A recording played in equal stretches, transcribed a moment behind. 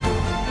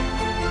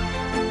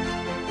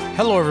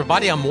Hello,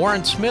 everybody. I'm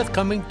Warren Smith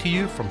coming to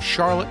you from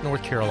Charlotte,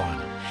 North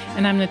Carolina.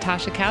 And I'm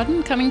Natasha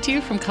Cowden coming to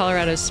you from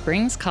Colorado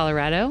Springs,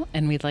 Colorado.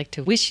 And we'd like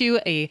to wish you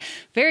a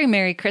very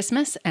Merry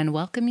Christmas and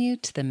welcome you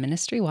to the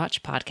Ministry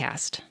Watch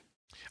podcast.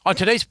 On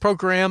today's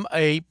program,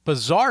 a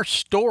bizarre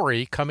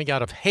story coming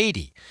out of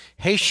Haiti.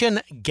 Haitian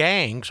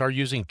gangs are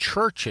using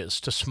churches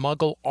to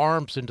smuggle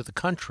arms into the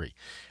country.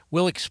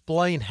 We'll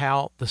explain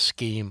how the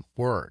scheme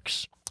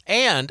works.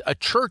 And a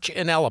church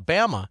in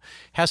Alabama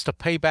has to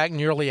pay back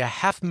nearly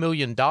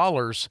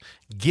 $500,000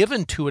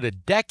 given to it a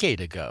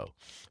decade ago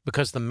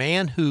because the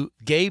man who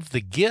gave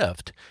the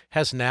gift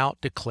has now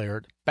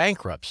declared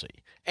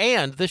bankruptcy.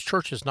 And this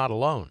church is not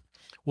alone.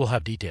 We'll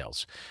have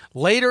details.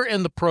 Later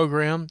in the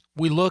program,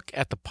 we look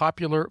at the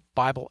popular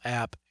Bible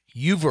app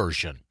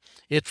YouVersion.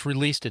 It's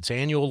released its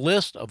annual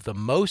list of the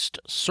most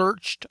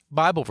searched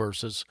Bible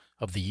verses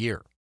of the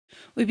year.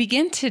 We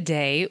begin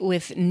today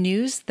with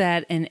news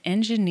that an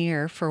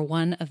engineer for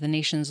one of the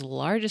nation's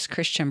largest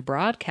Christian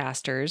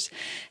broadcasters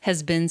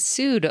has been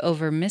sued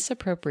over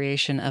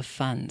misappropriation of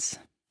funds.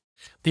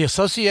 The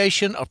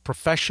Association of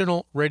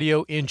Professional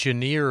Radio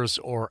Engineers,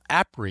 or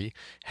APRE,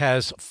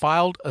 has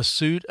filed a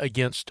suit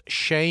against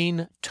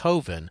Shane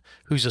Tovin,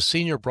 who's a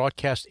senior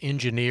broadcast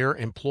engineer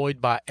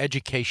employed by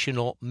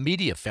Educational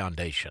Media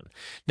Foundation.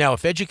 Now,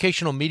 if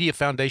Educational Media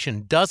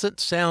Foundation doesn't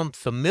sound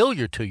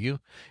familiar to you,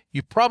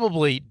 you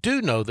probably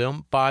do know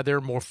them by their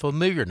more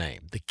familiar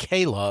name, the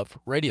K-Love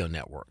Radio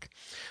Network.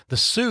 The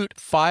suit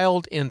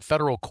filed in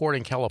federal court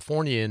in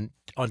California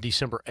on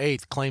December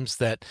 8th claims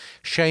that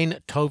Shane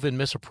Tovin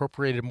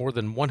misappropriated more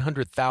than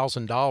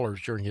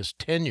 $100,000 during his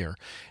tenure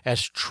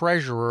as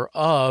treasurer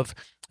of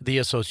the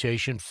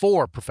Association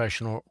for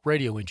Professional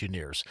Radio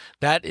Engineers.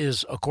 That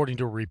is according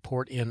to a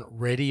report in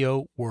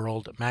Radio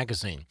World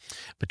magazine.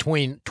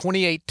 Between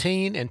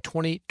 2018 and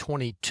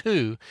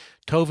 2022,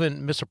 Tovin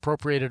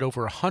misappropriated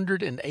over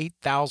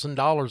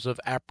 $108,000 of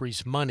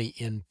APRE's money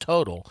in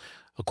total,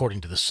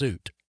 according to the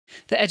suit.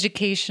 The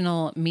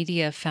Educational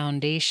Media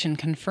Foundation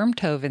confirmed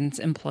Tovin's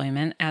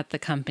employment at the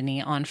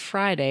company on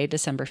Friday,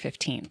 December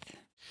 15th.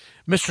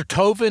 Mr.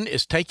 Tovin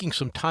is taking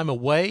some time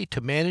away to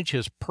manage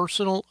his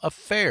personal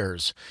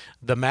affairs.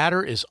 The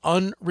matter is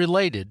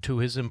unrelated to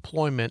his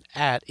employment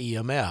at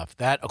EMF.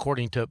 That,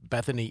 according to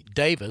Bethany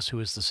Davis, who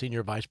is the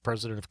Senior Vice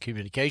President of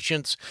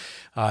Communications.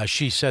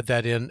 She said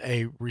that in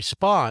a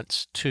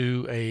response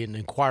to an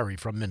inquiry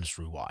from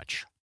Ministry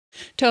Watch.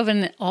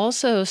 Tovin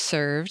also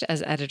served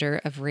as editor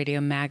of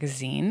Radio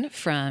Magazine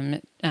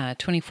from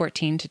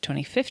 2014 to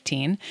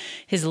 2015.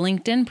 His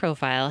LinkedIn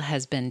profile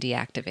has been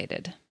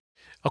deactivated.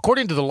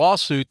 According to the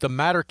lawsuit, the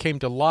matter came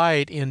to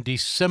light in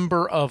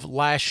December of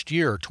last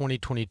year,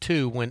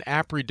 2022, when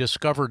APRE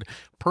discovered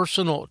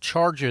personal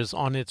charges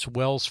on its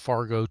Wells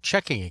Fargo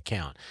checking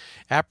account.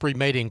 APRE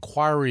made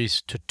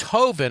inquiries to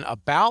Tovin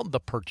about the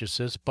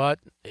purchases, but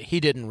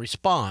he didn't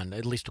respond,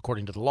 at least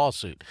according to the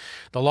lawsuit.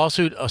 The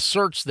lawsuit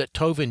asserts that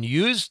Tovin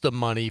used the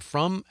money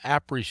from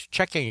APRE's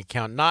checking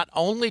account not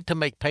only to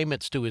make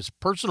payments to his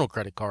personal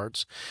credit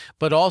cards,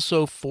 but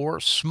also for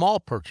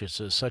small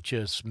purchases such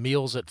as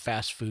meals at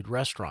fast food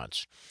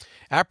restaurants.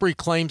 APRE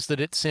claims that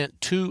it sent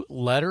 2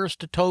 letters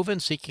to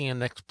Tovin seeking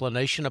an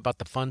explanation about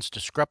the fund's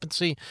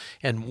discrepancy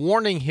and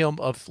warning him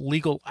of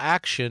legal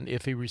action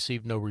if he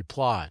received no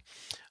reply.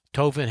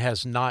 Tovin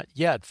has not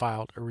yet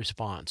filed a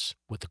response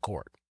with the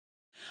court.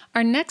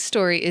 Our next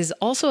story is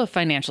also a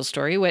financial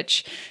story,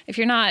 which, if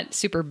you're not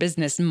super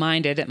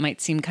business-minded, it might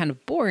seem kind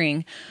of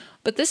boring.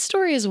 But this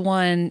story is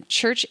one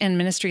church and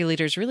ministry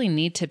leaders really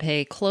need to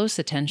pay close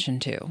attention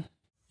to.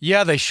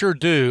 Yeah, they sure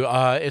do.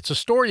 It's a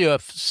story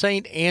of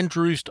St.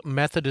 Andrew's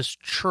Methodist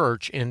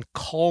Church in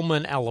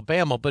Cullman,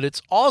 Alabama, but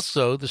it's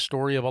also the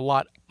story of a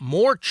lot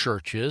more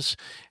churches,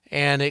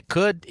 and it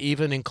could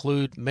even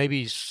include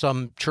maybe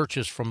some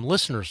churches from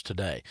listeners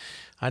today.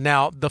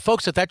 Now, the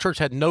folks at that church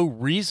had no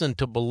reason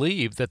to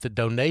believe that the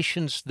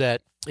donations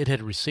that it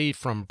had received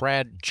from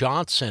Brad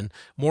Johnson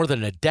more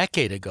than a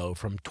decade ago,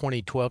 from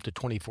 2012 to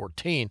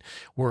 2014,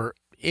 were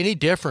any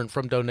different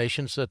from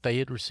donations that they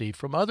had received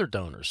from other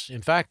donors.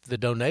 In fact, the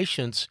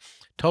donations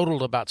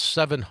totaled about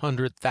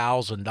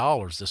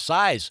 $700,000. The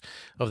size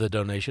of the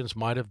donations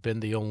might have been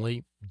the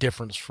only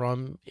difference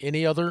from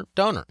any other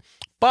donor.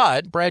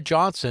 But Brad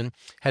Johnson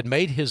had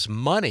made his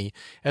money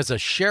as a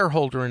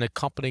shareholder in a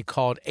company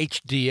called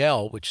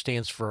HDL, which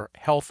stands for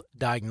Health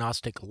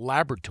Diagnostic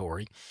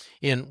Laboratory,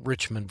 in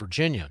Richmond,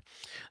 Virginia.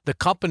 The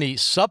company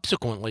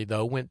subsequently,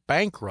 though, went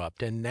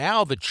bankrupt, and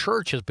now the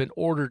church has been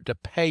ordered to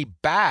pay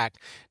back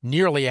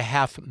nearly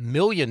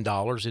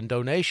 $500,000 in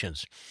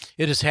donations.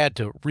 It has had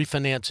to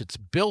refinance its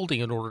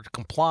building in order to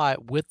comply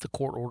with the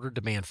court-ordered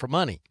demand for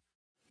money.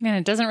 Man,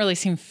 it doesn't really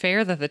seem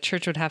fair that the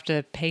church would have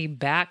to pay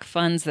back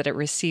funds that it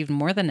received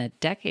more than a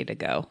decade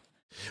ago.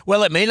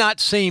 Well, it may not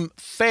seem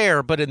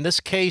fair, but in this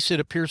case, it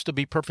appears to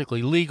be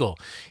perfectly legal.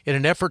 In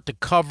an effort to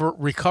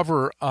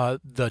recover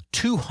the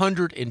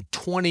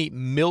 $220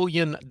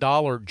 million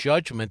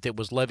judgment that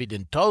was levied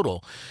in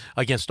total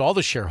against all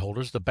the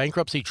shareholders, the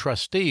bankruptcy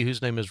trustee,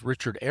 whose name is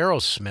Richard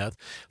Arrowsmith,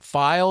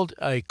 filed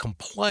a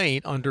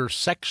complaint under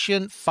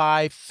Section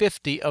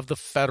 550 of the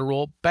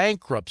Federal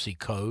Bankruptcy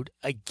Code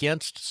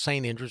against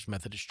St. Andrew's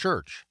Methodist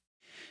Church.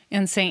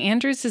 And St.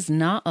 Andrew's is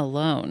not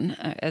alone.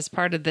 As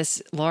part of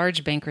this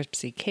large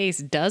bankruptcy case,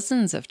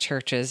 dozens of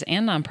churches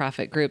and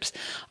nonprofit groups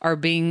are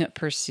being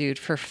pursued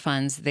for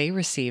funds they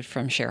received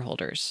from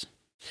shareholders.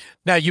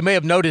 Now, you may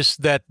have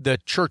noticed that the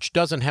church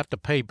doesn't have to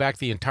pay back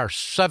the entire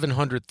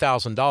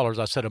 $700,000.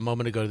 I said a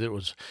moment ago that it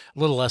was a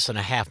little less than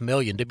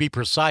 $500,000. To be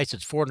precise,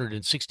 it's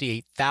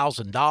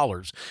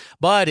 $468,000.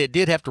 But it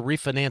did have to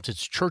refinance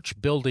its church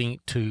building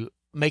to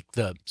make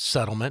the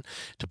settlement,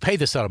 to pay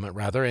the settlement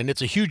rather, and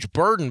it's a huge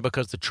burden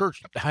because the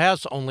church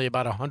has only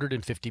about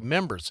 150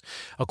 members.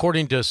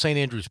 According to St.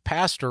 Andrew's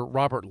pastor,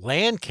 Robert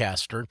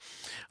Lancaster,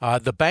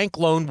 the bank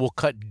loan will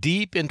cut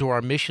deep into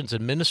our missions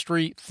and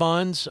ministry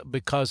funds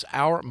because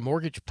our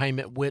mortgage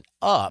payment went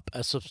up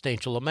a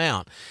substantial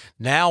amount.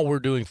 Now we're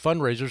doing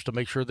fundraisers to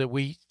make sure that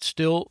we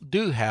still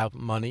do have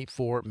money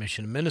for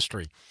mission and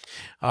ministry.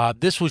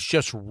 This was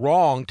just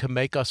wrong to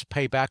make us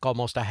pay back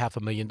almost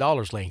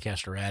 $500,000,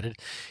 Lancaster added.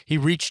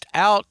 He reached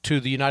out to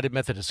the United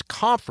Methodist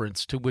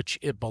Conference, to which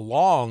it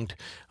belonged,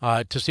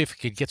 to see if it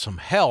could get some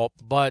help,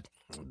 but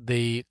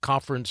the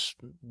conference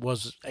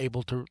was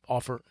able to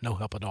offer no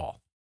help at all.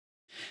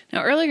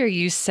 Now, earlier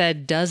you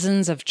said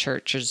dozens of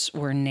churches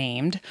were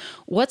named.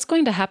 What's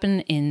going to happen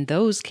in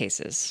those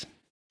cases?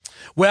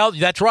 Well,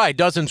 that's right.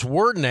 Dozens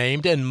were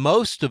named, and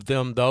most of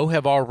them, though,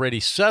 have already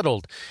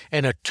settled.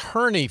 An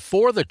attorney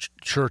for the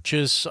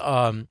churches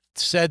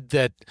said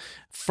that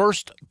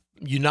First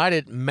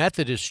United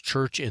Methodist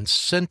Church in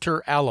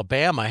Center,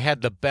 Alabama,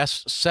 had the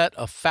best set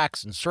of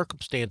facts and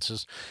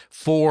circumstances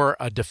for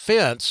a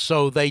defense,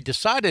 so they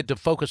decided to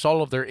focus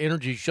all of their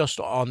energies just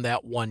on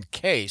that one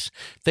case,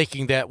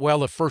 thinking that,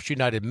 well, if First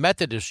United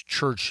Methodist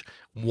Church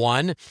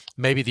won,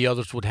 maybe the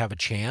others would have a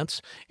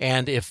chance,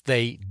 and if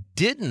they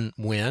didn't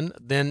win,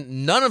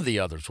 then none of the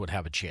others would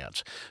have a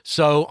chance.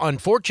 So,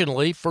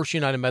 unfortunately, First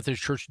United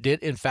Methodist Church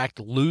did, in fact,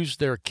 lose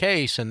their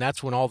case, and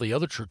that's when all the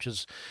other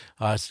churches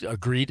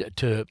agreed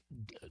to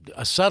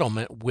a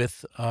settlement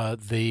with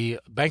the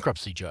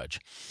bankruptcy judge.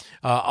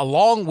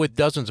 Along with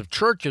dozens of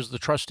churches, the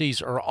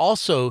trustees are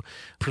also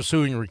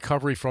pursuing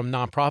recovery from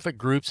nonprofit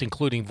groups,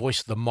 including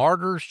Voice of the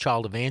Martyrs,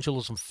 Child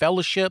Evangelism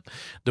Fellowship,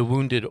 the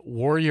Wounded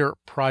Warrior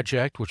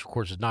Project, which, of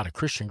course, is not a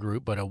Christian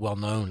group, but a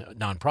well-known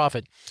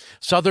nonprofit,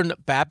 Southern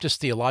Baptist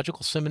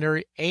Theological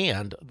Seminary,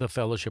 and the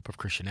Fellowship of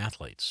Christian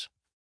Athletes.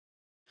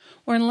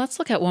 Warren, let's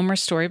look at one more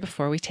story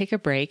before we take a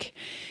break.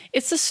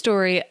 It's the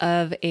story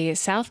of a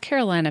South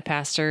Carolina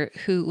pastor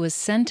who was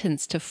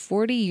sentenced to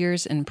 40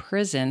 years in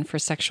prison for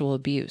sexual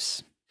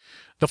abuse.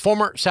 The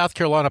former South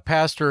Carolina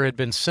pastor had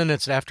been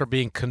sentenced after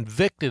being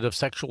convicted of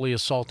sexually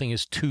assaulting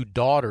his two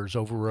daughters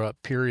over a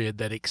period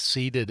that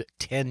exceeded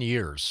 10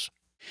 years.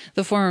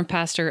 The former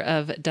pastor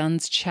of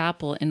Dunn's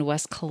Chapel in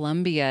West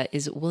Columbia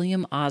is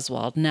William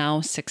Oswald, now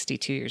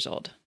 62 years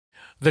old.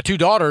 The two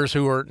daughters,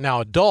 who are now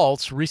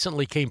adults,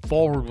 recently came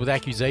forward with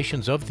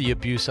accusations of the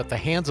abuse at the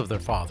hands of their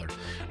father.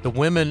 The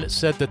women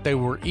said that they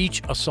were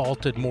each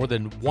assaulted more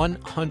than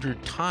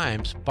 100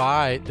 times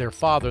by their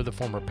father, the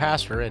former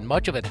pastor, and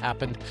much of it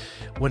happened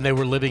when they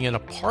were living in a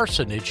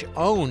parsonage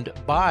owned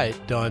by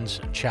Dunn's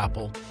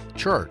Chapel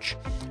Church.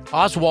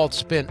 Oswald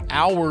spent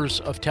hours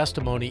of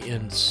testimony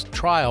in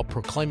trial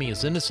proclaiming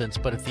his innocence,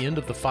 but at the end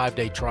of the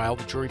 5-day trial,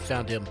 the jury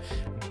found him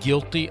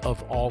guilty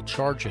of all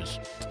charges.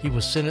 He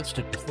was sentenced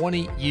to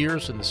 20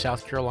 years in the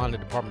South Carolina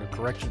Department of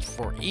Corrections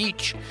for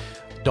each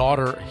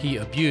daughter he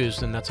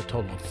abused, and that's a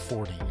total of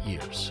 40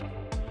 years.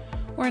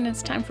 Warren,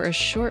 it's time for a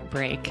short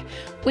break.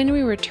 When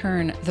we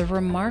return, the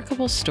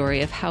remarkable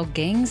story of how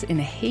gangs in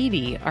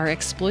Haiti are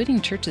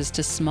exploiting churches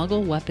to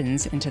smuggle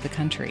weapons into the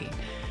country.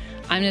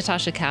 I'm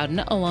Natasha Cowden,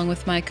 along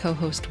with my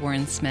co-host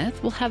Warren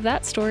Smith. We'll have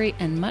that story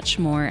and much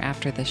more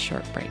after this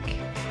short break.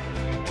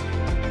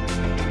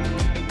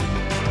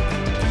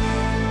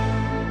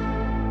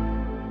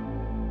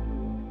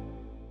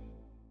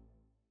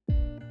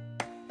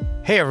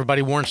 Hey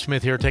everybody, Warren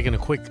Smith here, taking a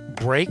quick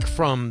break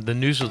from the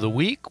news of the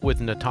week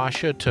with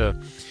Natasha to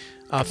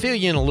fill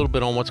you in a little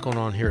bit on what's going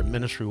on here at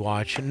Ministry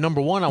Watch.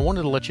 Number one, I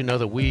wanted to let you know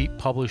that we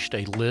published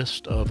a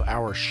list of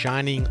our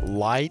Shining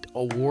Light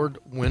Award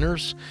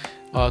winners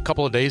a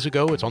couple of days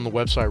ago. It's on the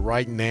website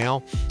right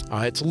now.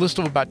 It's a list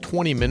of about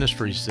 20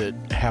 ministries that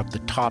have the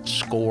top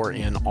score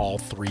in all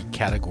three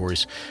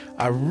categories.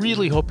 I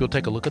really hope you'll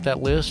take a look at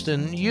that list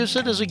and use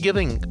it as a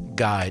giving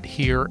guide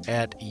here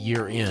at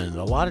year end.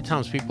 A lot of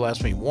times people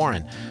ask me,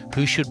 Warren,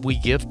 who should we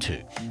give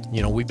to?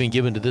 You know, we've been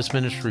giving to this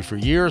ministry for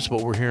years,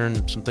 but we're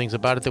hearing some things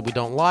about it that we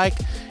don't like.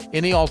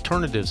 Any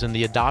alternatives in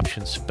the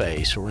adoption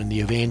space or in the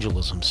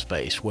evangelism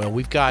space? Well,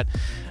 we've got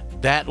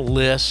that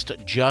list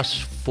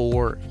just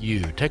for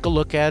you. Take a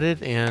look at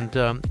it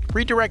and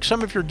redirect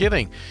some of your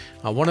giving.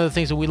 One of the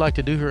things that we like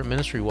to do here at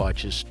Ministry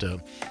Watch is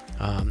to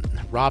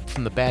rob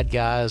from the bad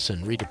guys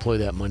and redeploy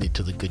that money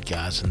to the good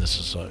guys, and this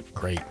is a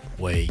great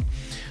way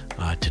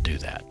to do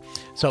that.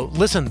 So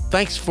listen,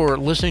 thanks for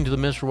listening to the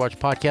Ministry Watch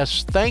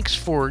podcast. Thanks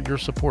for your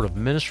support of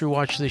Ministry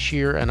Watch this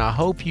year, and I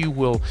hope you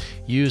will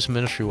use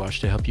Ministry Watch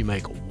to help you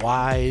make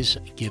wise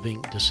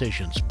giving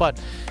decisions. But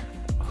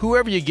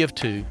whoever you give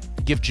to,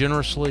 give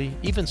generously,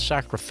 even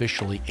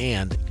sacrificially,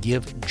 and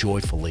give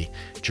joyfully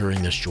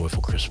during this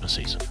joyful Christmas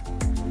season.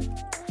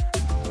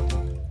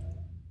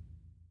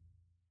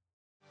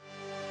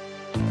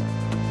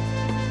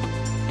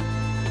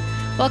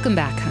 Welcome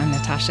back. I'm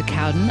Natasha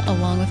Cowden,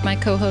 along with my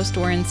co-host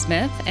Warren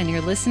Smith, and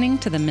you're listening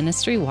to the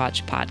Ministry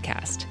Watch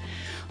podcast.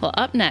 Well,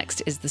 up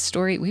next is the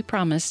story we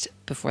promised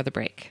before the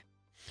break.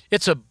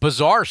 It's a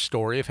bizarre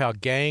story of how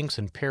gangs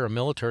and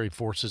paramilitary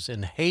forces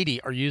in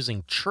Haiti are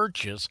using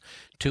churches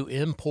to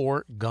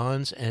import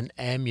guns and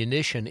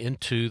ammunition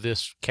into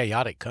this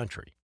chaotic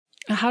country.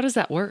 How does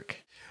that work?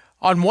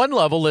 On one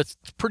level, it's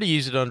pretty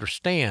easy to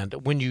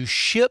understand. When you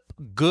ship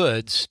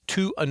goods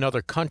to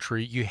another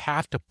country, you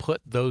have to put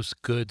those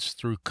goods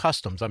through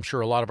customs. I'm sure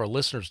a lot of our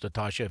listeners,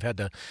 Natasha, have had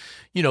to,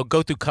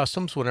 go through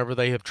customs whenever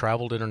they have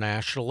traveled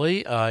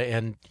internationally.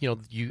 And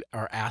you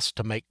are asked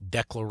to make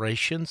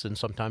declarations, and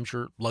sometimes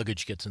your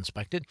luggage gets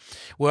inspected.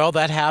 Well,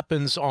 that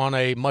happens on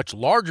a much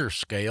larger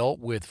scale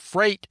with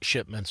freight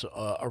shipments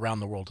around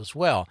the world as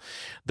well.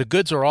 The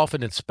goods are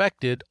often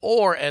inspected,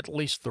 or at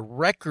least the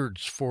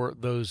records for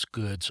those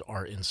goods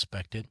are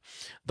inspected.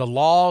 The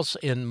laws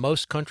in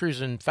most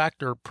countries, in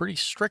fact, are pretty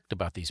strict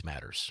about these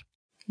matters.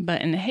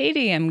 But in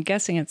Haiti, I'm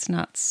guessing it's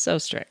not so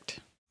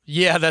strict.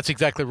 Yeah, that's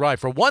exactly right.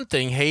 For one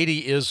thing, Haiti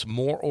is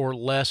more or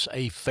less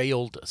a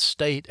failed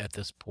state at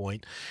this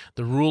point.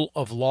 The rule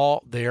of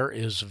law there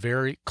is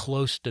very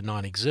close to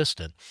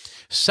non-existent.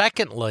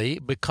 Secondly,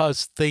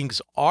 because things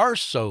are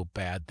so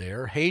bad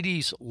there,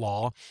 Haiti's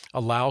law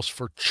allows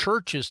for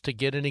churches to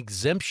get an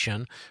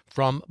exemption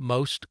from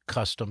most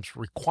customs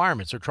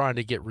requirements. They're trying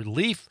to get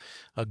relief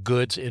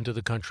goods into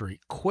the country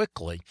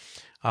quickly.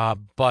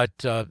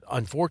 But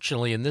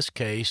unfortunately, in this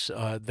case,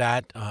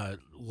 that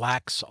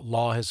lax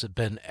law has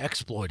been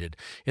exploited.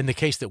 In the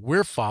case that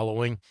we're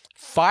following,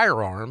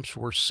 firearms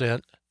were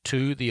sent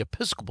to the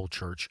Episcopal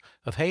Church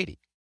of Haiti.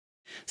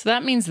 So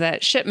that means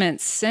that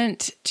shipments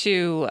sent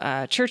to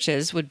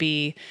churches would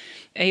be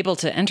able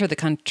to enter the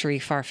country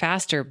far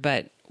faster,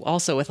 but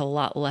also with a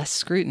lot less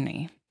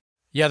scrutiny.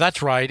 Yeah,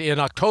 that's right. In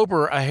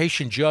October, a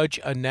Haitian judge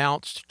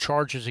announced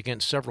charges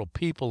against several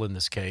people in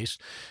this case,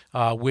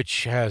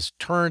 which has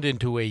turned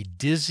into a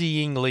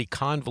dizzyingly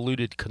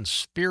convoluted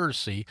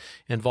conspiracy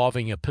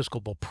involving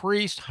Episcopal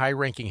priests,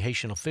 high-ranking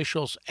Haitian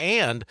officials,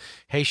 and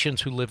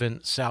Haitians who live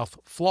in South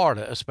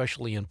Florida,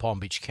 especially in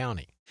Palm Beach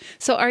County.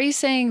 So are you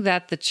saying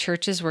that the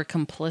churches were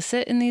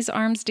complicit in these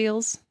arms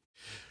deals?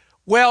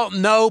 Well,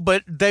 no,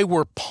 but they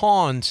were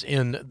pawns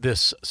in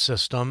this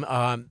system.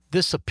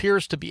 This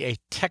appears to be a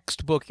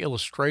textbook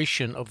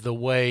illustration of the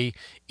way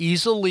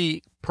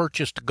easily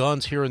purchased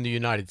guns here in the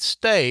United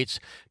States,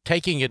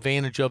 taking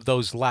advantage of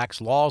those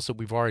lax laws that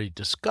we've already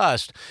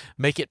discussed,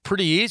 make it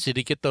pretty easy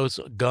to get those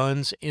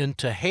guns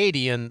into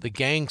Haiti, and the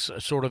gangs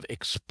sort of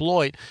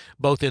exploit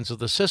both ends of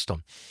the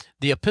system.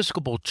 The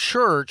Episcopal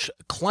Church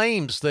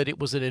claims that it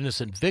was an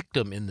innocent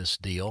victim in this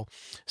deal.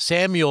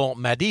 Samuel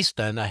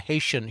Madistan, a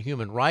Haitian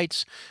human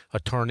rights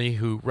attorney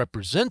who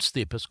represents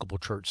the Episcopal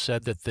Church,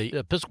 said that the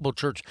Episcopal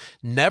Church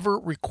never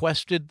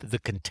requested the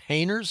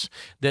containers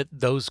that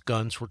those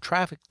guns were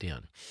trafficked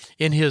in.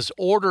 In his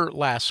order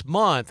last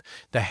month,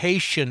 the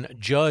Haitian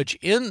judge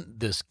in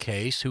this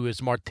case, who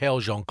is Martel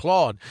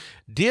Jean-Claude,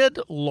 did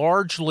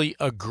largely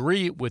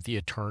agree with the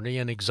attorney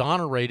and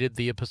exonerated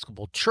the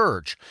Episcopal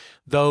Church,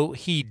 though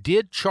he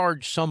did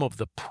charge some of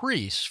the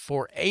priests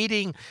for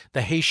aiding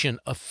the Haitian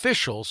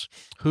officials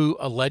who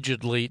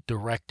allegedly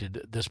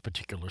directed this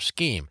particular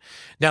scheme.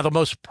 Now, the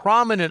most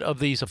prominent of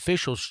these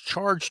officials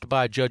charged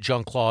by Judge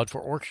Jean-Claude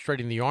for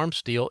orchestrating the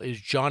arms deal is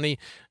Johnny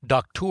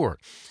Docteur.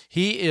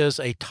 He is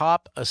a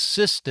top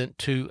assistant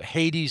to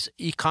Haiti's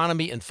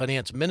economy and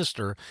finance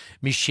minister,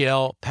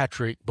 Michel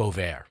Patrick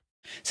Boisvert.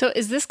 So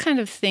is this kind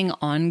of thing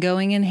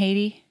ongoing in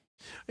Haiti?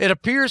 It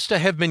appears to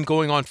have been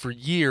going on for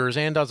years,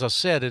 and as I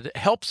said, it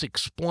helps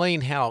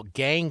explain how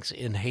gangs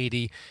in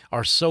Haiti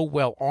are so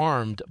well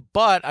armed.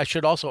 But I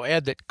should also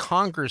add that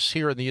Congress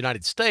here in the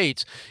United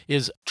States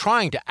is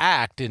trying to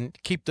act and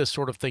keep this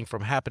sort of thing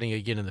from happening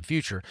again in the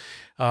future.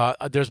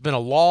 There's been a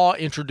law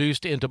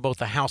introduced into both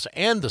the House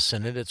and the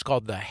Senate. It's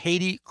called the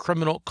Haiti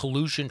Criminal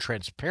Collusion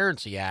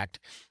Transparency Act,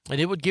 and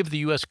it would give the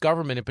U.S.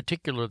 government, in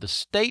particular the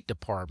State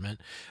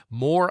Department,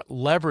 more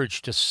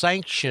leverage to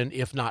sanction,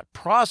 if not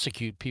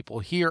prosecute, people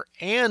here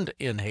and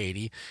in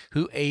Haiti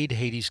who aid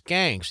Haiti's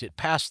gangs. It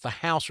passed the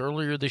House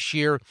earlier this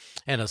year,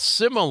 and a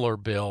similar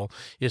bill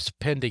is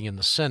pending in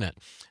the Senate.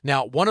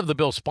 Now, one of the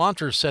bill's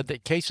sponsors said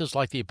that cases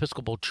like the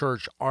Episcopal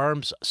Church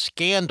arms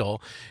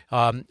scandal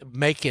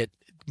make it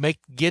make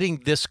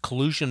getting this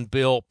collusion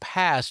bill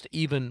passed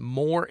even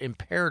more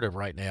imperative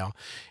right now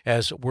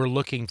as we're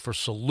looking for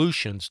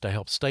solutions to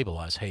help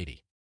stabilize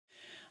Haiti.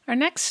 Our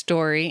next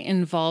story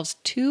involves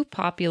two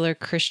popular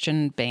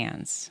Christian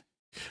bands.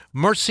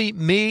 Mercy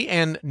Me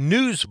and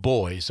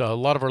Newsboys. A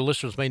lot of our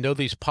listeners may know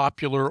these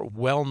popular,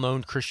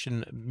 well-known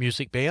Christian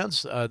music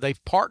bands.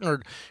 They've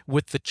partnered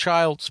with the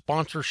child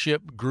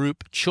sponsorship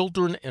group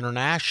Children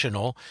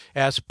International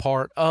as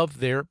part of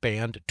their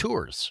band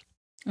tours.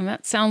 And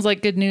that sounds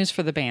like good news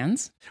for the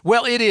bands.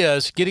 Well, it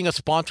is. Getting a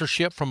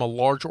sponsorship from a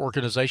large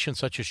organization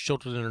such as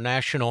Children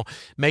International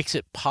makes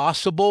it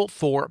possible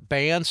for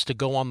bands to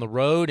go on the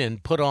road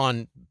and put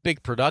on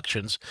big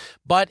productions.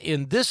 But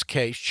in this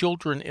case,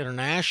 Children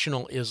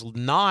International is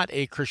not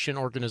a Christian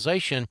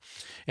organization,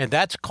 and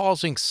that's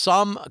causing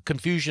some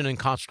confusion and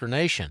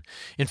consternation.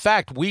 In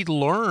fact, we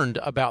learned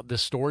about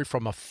this story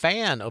from a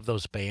fan of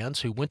those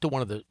bands who went to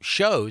one of the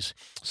shows,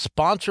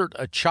 sponsored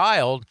a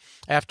child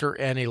after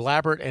an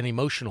elaborate and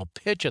emotional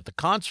pitch at the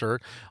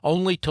concert,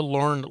 only to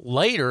learn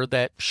later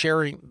that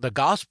sharing the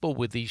gospel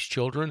with these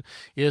children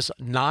is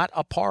not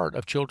a part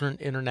of Children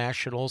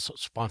International's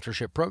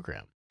sponsorship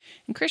program.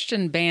 And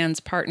Christian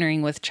bands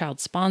partnering with child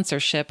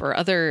sponsorship or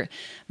other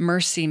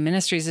mercy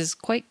ministries is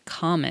quite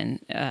common.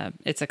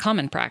 It's a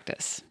common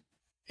practice.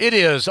 It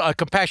is.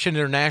 Compassion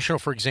International,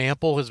 for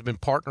example, has been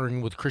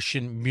partnering with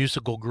Christian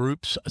musical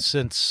groups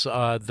since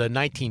the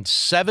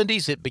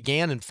 1970s. It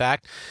began, in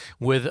fact,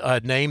 with a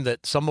name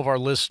that some of our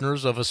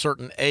listeners of a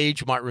certain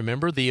age might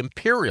remember. The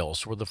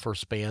Imperials were the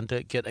first band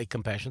to get a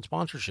Compassion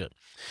sponsorship.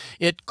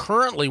 It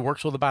currently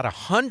works with about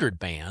 100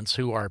 bands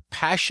who are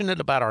passionate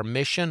about our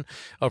mission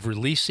of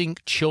releasing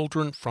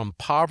children from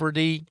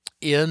poverty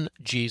in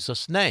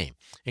Jesus' name,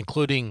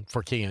 including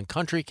For King and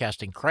Country,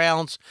 Casting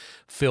Crowns,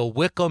 Phil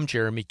Wickham,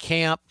 Jeremy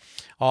Camp.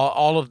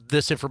 All of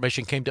this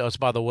information came to us,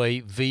 by the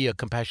way, via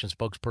Compassion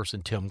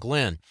spokesperson Tim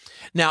Glenn.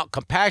 Now,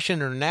 Compassion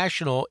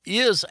International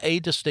is a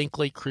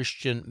distinctly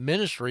Christian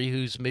ministry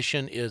whose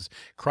mission is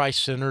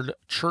Christ-centered,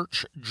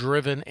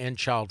 church-driven, and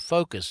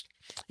child-focused.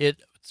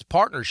 Its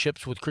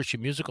partnerships with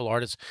Christian musical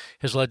artists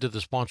has led to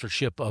the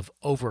sponsorship of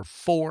over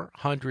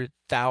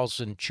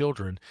 400,000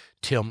 children,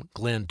 Tim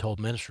Glenn told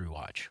Ministry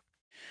Watch.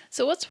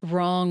 So what's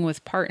wrong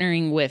with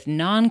partnering with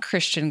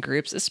non-Christian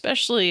groups,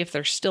 especially if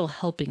they're still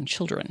helping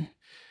children?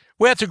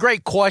 Well, it's a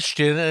great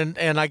question,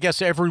 and I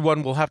guess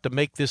everyone will have to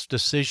make this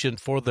decision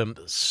for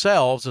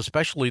themselves,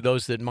 especially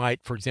those that might,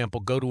 for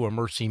example, go to a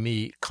Mercy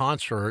Me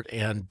concert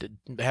and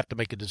have to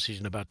make a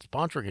decision about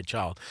sponsoring a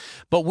child.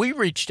 But we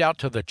reached out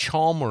to the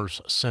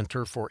Chalmers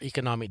Center for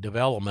Economic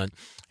Development,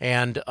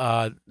 and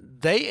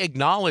they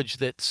acknowledge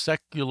that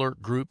secular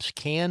groups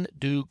can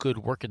do good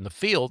work in the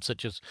field,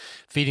 such as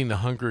feeding the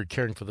hungry,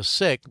 caring for the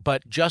sick.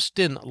 But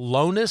Justin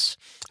Lonis,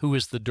 who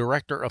is the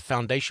Director of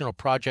Foundational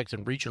Projects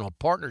and Regional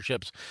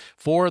Partnerships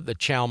for the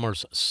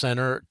Chalmers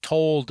Center,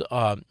 told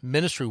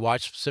Ministry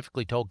Watch,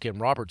 specifically told Kim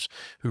Roberts,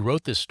 who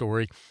wrote this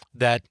story,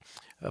 that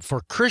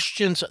for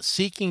Christians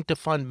seeking to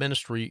fund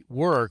ministry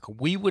work,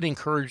 we would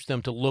encourage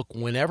them to look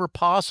whenever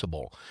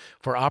possible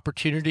for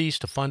opportunities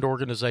to fund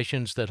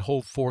organizations that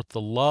hold forth the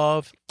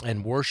love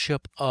and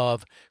worship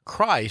of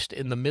Christ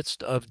in the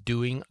midst of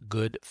doing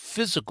good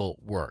physical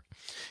work.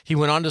 He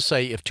went on to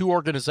say, if two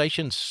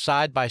organizations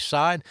side by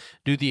side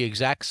do the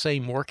exact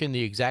same work in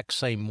the exact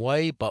same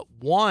way, but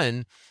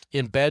one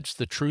embeds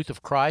the truth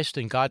of Christ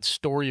and God's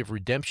story of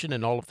redemption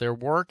in all of their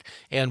work,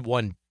 and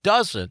one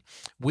doesn't,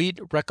 we'd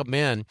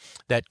recommend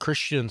that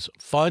Christians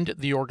fund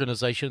the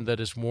organization that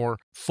is more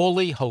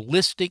fully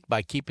holistic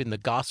by keeping the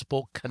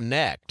gospel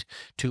connect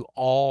to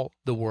all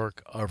the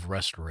work of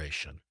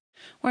restoration.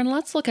 Warren,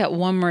 let's look at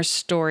one more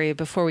story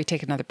before we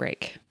take another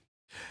break.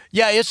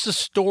 Yeah, it's the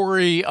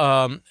story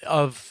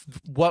of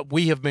what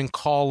we have been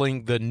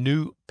calling the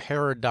new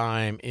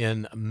paradigm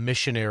in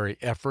missionary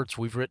efforts.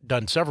 We've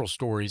done several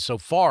stories so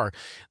far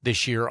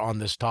this year on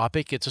this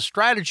topic. It's a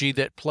strategy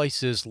that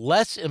places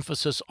less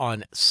emphasis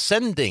on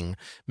sending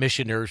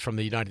missionaries from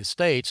the United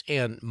States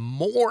and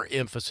more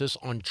emphasis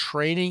on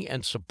training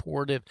and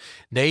supportive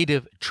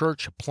native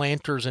church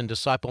planters and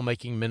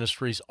disciple-making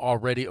ministries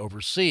already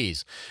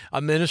overseas.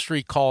 A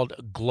ministry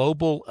called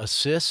Global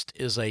Assist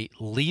is a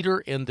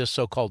leader in this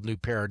so-called new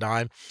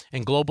paradigm,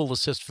 and Global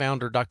Assist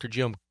founder Dr.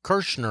 Jim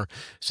Kirshner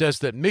says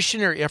that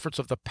missionary efforts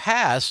of the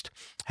past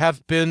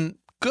have been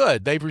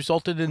good. They've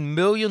resulted in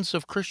millions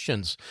of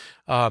Christians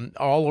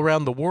all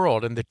around the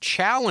world. And the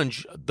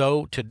challenge,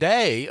 though,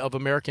 today of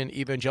American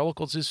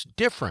evangelicals is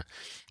different.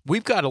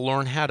 We've got to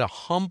learn how to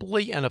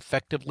humbly and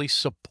effectively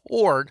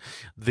support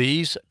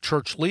these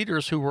church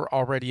leaders who are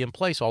already in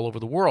place all over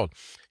the world.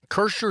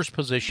 Kirshner's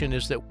position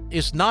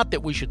is not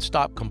that we should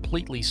stop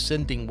completely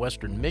sending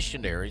Western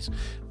missionaries,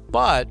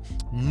 but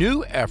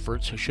new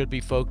efforts should be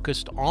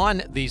focused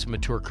on these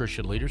mature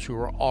Christian leaders who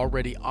are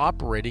already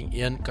operating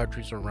in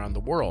countries around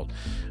the world.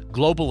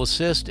 Global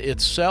Assist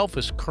itself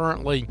is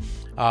currently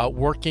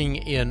working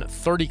in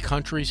 30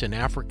 countries in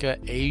Africa,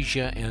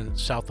 Asia, and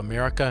South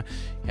America.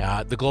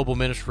 The global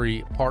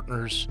ministry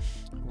partners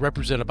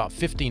represent about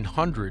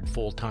 1,500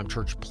 full-time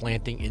church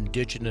planting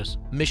indigenous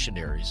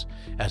missionaries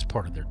as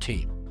part of their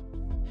team.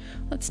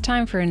 It's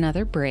time for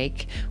another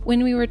break.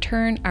 When we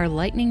return, our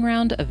lightning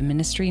round of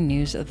ministry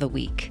news of the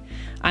week.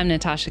 I'm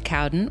Natasha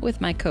Cowden with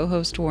my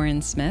co-host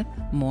Warren Smith.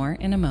 More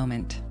in a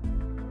moment.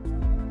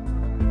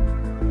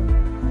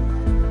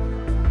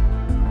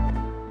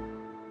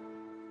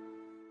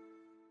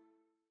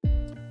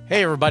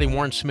 Hey everybody,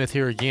 Warren Smith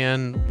here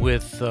again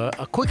with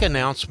a quick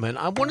announcement.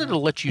 I wanted to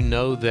let you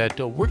know that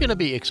we're going to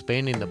be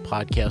expanding the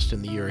podcast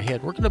in the year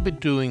ahead. We're going to be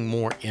doing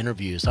more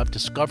interviews. I've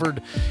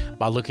discovered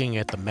by looking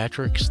at the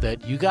metrics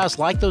that you guys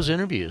like those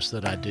interviews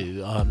that I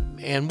do.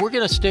 And we're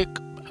going to stick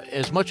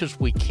as much as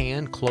we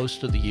can close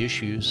to the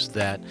issues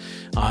that,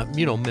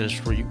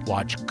 Ministry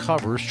Watch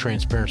covers,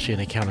 transparency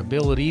and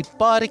accountability,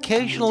 but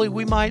occasionally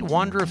we might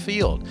wander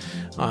afield.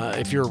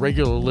 If you're a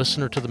regular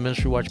listener to the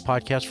Ministry Watch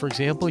podcast, for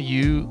example,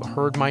 you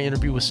heard my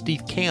interview with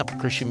Steve Camp, a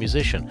Christian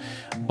musician,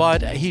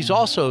 but he's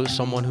also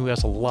someone who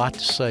has a lot to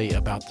say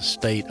about the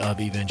state of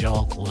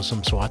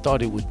evangelicalism, so I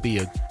thought it would be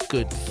a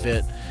good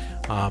fit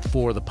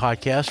for the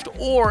podcast,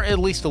 or at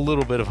least a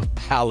little bit of a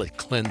palate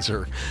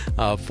cleanser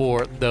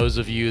for those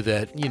of you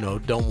that,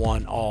 don't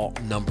want all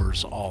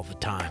numbers all the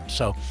time.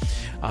 So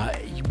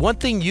one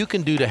thing you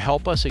can do to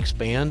help us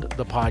expand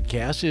the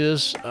podcast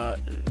is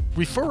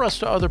refer us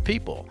to other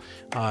people.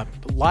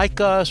 Like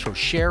us or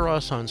share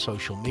us on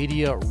social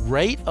media,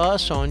 rate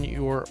us on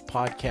your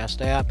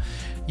podcast app.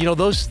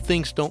 Those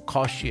things don't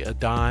cost you a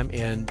dime,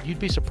 and you'd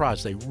be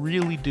surprised. They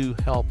really do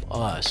help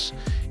us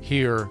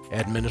here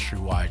at Ministry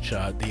Watch.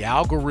 The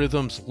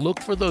algorithms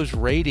look for those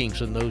ratings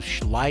and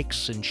those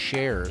likes and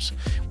shares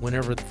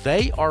whenever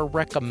they are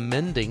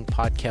recommending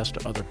podcasts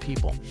to other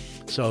people.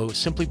 So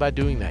simply by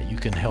doing that, you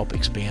can help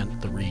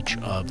expand the reach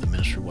of the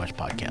Ministry Watch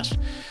podcast.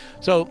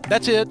 So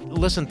that's it.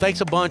 Listen,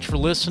 thanks a bunch for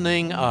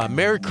listening.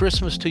 Merry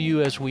Christmas to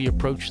you as we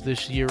approach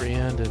this year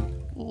end,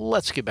 and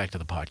let's get back to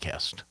the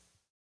podcast.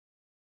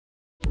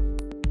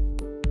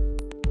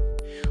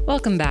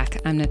 Welcome back.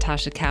 I'm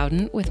Natasha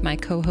Cowden with my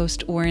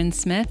co-host Warren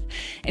Smith,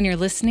 and you're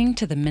listening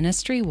to the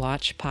Ministry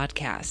Watch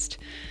podcast.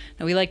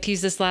 Now, we like to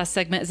use this last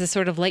segment as a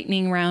sort of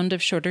lightning round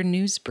of shorter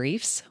news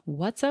briefs.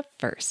 What's up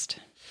first?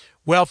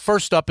 Well,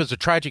 first up is a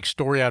tragic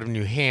story out of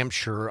New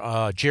Hampshire.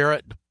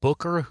 Jarrett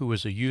Booker, who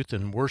is a youth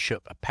and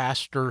worship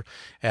pastor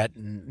at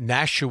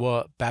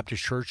Nashua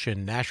Baptist Church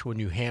in Nashua,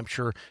 New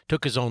Hampshire,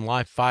 took his own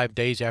life 5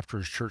 days after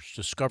his church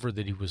discovered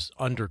that he was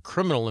under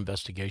criminal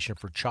investigation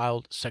for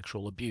child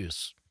sexual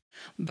abuse.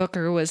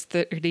 Booker was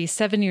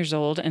 37 years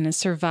old and is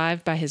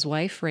survived by his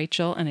wife,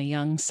 Rachel, and a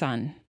young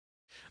son.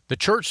 The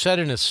church said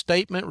in a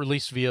statement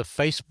released via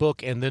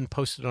Facebook and then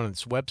posted on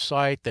its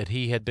website that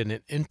he had been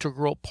an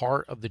integral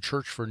part of the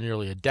church for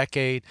nearly a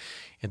decade,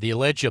 and the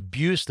alleged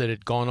abuse that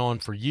had gone on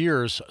for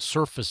years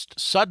surfaced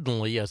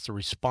suddenly as the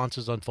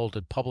responses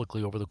unfolded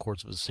publicly over the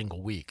course of a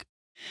single week.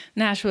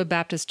 Nashua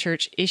Baptist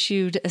Church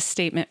issued a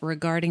statement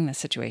regarding the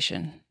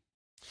situation.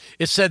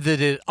 It said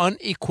that it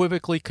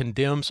unequivocally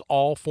condemns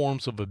all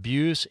forms of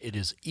abuse. It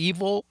is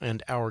evil,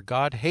 and our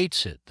God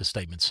hates it, the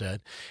statement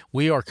said.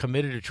 We are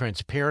committed to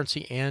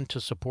transparency and to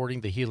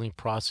supporting the healing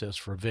process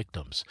for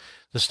victims.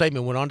 The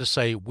statement went on to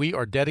say, we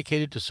are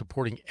dedicated to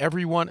supporting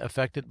everyone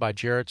affected by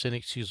Jarrett's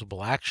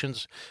inexcusable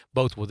actions,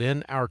 both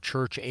within our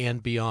church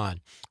and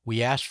beyond.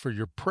 We ask for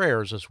your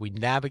prayers as we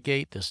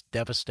navigate this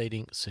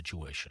devastating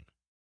situation.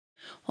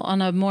 Well,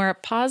 on a more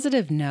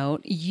positive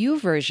note,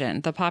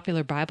 YouVersion, the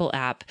popular Bible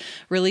app,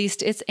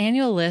 released its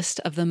annual list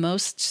of the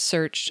most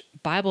searched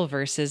Bible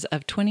verses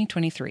of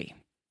 2023.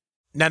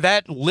 Now,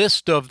 that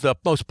list of the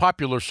most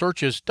popular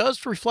searches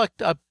does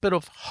reflect a bit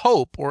of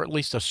hope, or at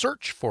least a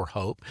search for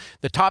hope.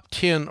 The top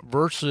 10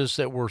 verses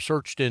that were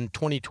searched in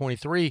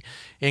 2023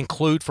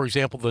 include, for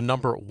example, the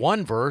number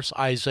 1 verse,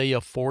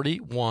 Isaiah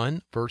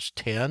 41, verse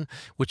 10,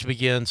 which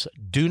begins,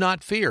 "Do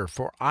not fear,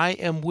 for I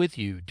am with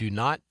you. Do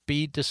not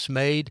be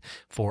dismayed,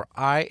 for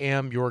I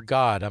am your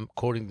God." I'm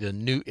quoting the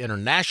New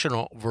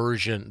International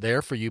Version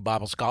there for you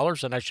Bible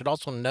scholars. And I should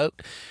also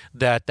note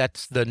that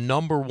that's the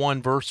number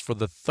 1 verse for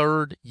the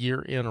 3rd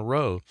year in a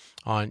row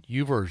on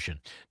YouVersion.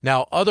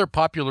 Now, other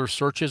popular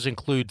searches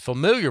include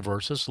familiar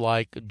verses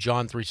like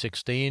John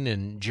 3:16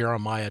 and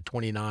Jeremiah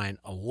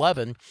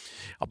 29:11,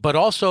 but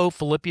also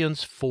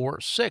Philippians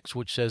 4:6,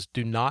 which says,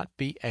 "Do not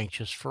be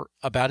anxious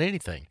about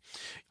anything."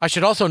 I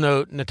should also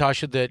note,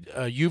 Natasha, that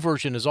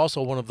YouVersion is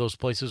also one of those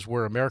places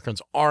where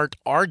Americans aren't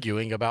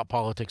arguing about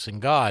politics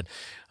and God.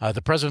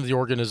 The president of the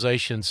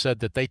organization said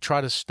that they try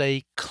to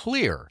stay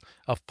clear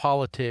of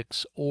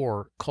politics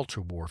or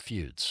culture war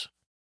feuds.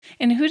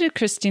 And who did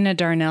Christina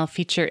Darnell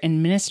feature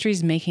in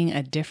Ministries Making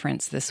a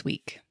Difference this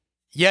week?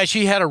 Yeah,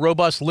 she had a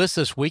robust list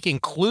this week,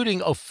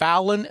 including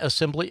O'Fallon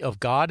Assembly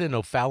of God in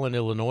O'Fallon,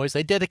 Illinois.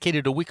 They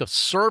dedicated a week of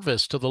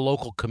service to the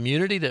local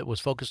community that was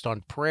focused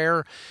on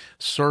prayer,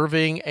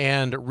 serving,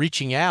 and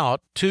reaching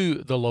out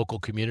to the local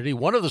community.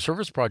 One of the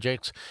service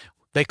projects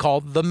they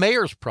called the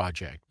Mayor's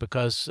Project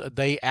because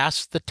they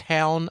asked the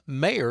town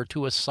mayor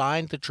to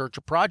assign the church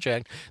a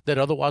project that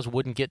otherwise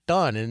wouldn't get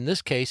done. And in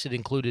this case, it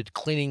included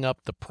cleaning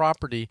up the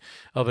property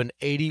of an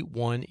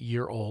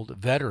 81-year-old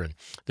veteran.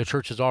 The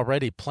church is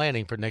already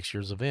planning for next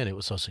year's event. It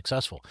was so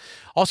successful.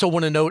 Also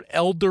want to note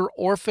Elder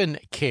Orphan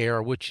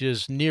Care, which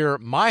is near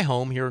my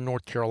home here in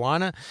North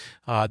Carolina.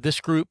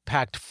 This group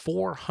packed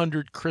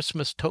 400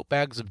 Christmas tote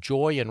bags of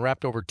joy and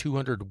wrapped over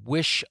 200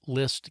 wish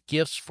list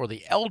gifts for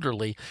the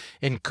elderly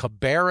in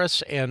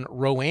Cabarrus and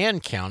Rowan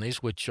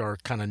counties, which are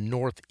kind of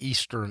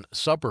northeastern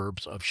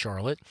suburbs of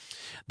Charlotte.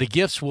 The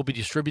gifts will be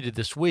distributed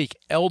this week.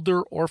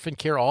 Elder Orphan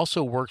Care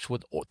also works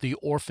with the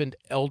orphaned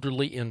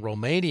elderly in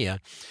Romania.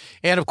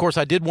 And, of course,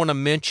 I did want to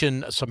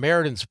mention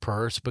Samaritan's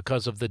Purse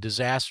because of the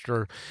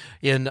disaster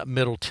in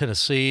Middle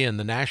Tennessee and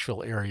the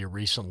Nashville area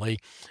recently.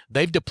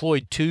 They've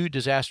deployed 2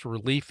 disaster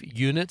relief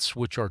units,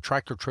 which are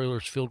tractor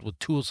trailers filled with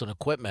tools and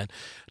equipment,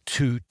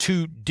 to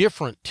 2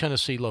 different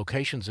Tennessee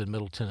locations in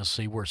Middle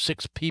Tennessee where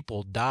 6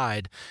 people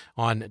died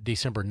on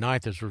December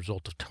 9th as a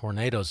result of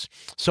tornadoes.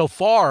 So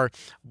far,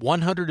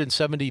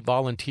 170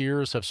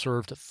 volunteers have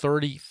served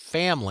 30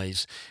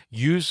 families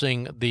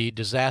using the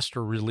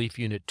disaster relief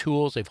unit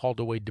tools. They've hauled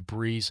away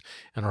debris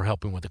and are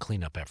helping with the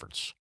cleanup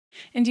efforts.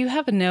 And you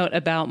have a note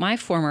about my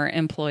former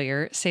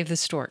employer, Save the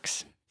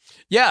Storks.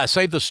 Yeah,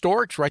 Save the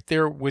Storks, right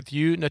there with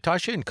you,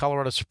 Natasha, in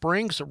Colorado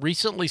Springs,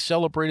 recently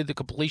celebrated the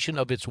completion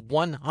of its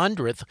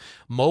 100th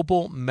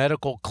mobile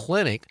medical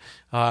clinic,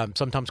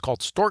 sometimes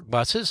called Stork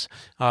Buses,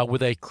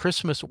 with a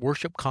Christmas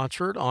worship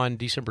concert on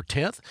December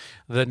 10th.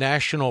 The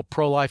National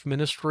Pro-Life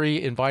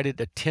Ministry invited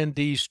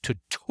attendees to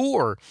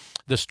tour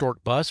the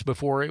Stork Bus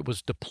before it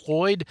was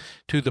deployed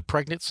to the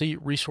Pregnancy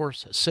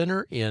Resource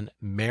Center in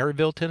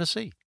Maryville,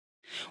 Tennessee.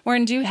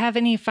 Warren, do you have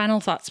any final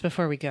thoughts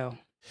before we go?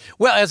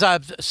 Well, as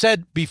I've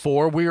said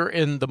before, we're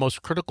in the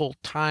most critical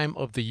time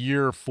of the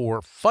year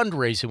for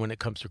fundraising when it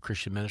comes to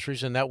Christian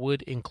ministries, and that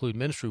would include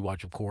Ministry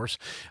Watch, of course.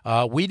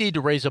 We need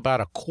to raise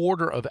about a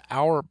quarter of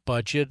our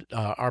budget.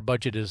 Our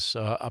budget is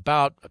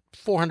about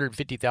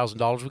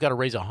 $450,000. We've got to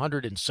raise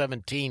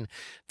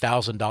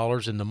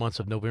 $117,000 in the months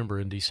of November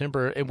and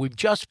December, and we've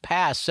just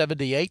passed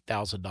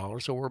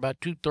 $78,000, so we're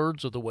about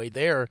 2/3 of the way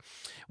there,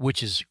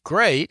 which is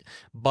great,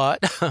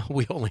 but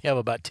we only have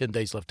about 10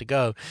 days left to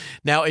go.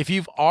 Now, if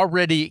you've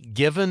already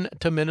given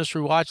to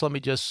Ministry Watch, let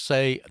me just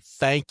say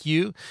thank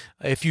you.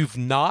 If you've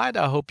not,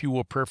 I hope you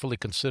will prayerfully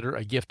consider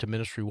a gift to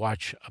Ministry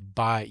Watch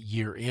by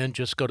year end.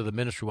 Just go to the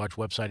Ministry Watch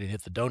website and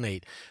hit the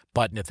donate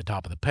button at the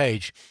top of the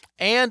page.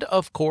 And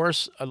of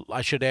course,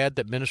 I should add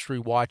that Ministry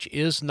Watch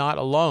is not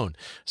alone.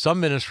 Some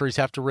ministries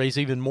have to raise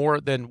even more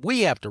than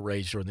we have to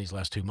raise during these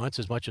last 2 months,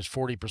 as much as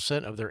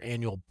 40% of their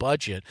annual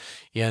budget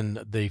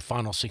in the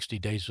final 60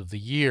 days of the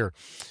year.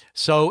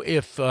 So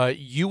if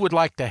you would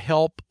like to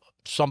help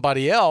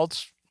somebody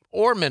else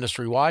or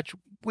Ministry Watch,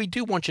 we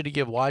do want you to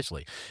give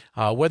wisely.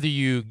 Whether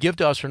you give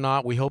to us or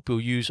not, we hope you'll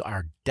use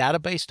our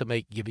database to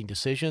make giving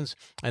decisions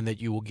and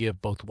that you will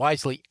give both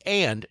wisely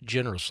and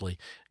generously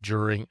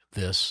during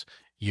this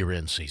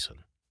year-end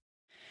season.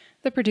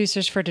 The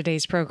producers for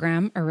today's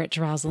program are Rich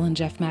Rosal and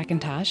Jeff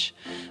McIntosh.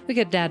 We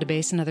get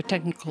database and other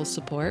technical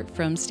support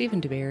from Stephen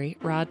DeBerry,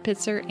 Rod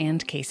Pitzer,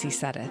 and Casey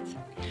Sedeth.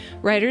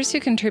 Writers who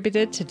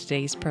contributed to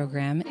today's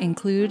program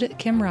include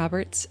Kim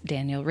Roberts,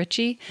 Daniel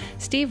Ritchie,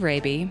 Steve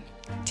Raby,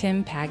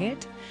 Tim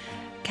Paget,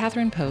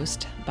 Catherine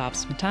Post, Bob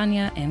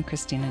Smetana, and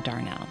Christina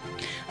Darnell.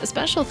 A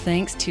special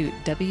thanks to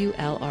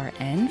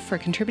WLRN for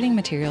contributing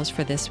materials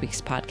for this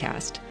week's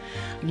podcast.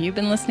 You've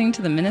been listening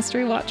to the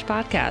Ministry Watch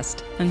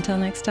podcast. Until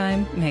next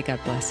time, may God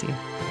bless you.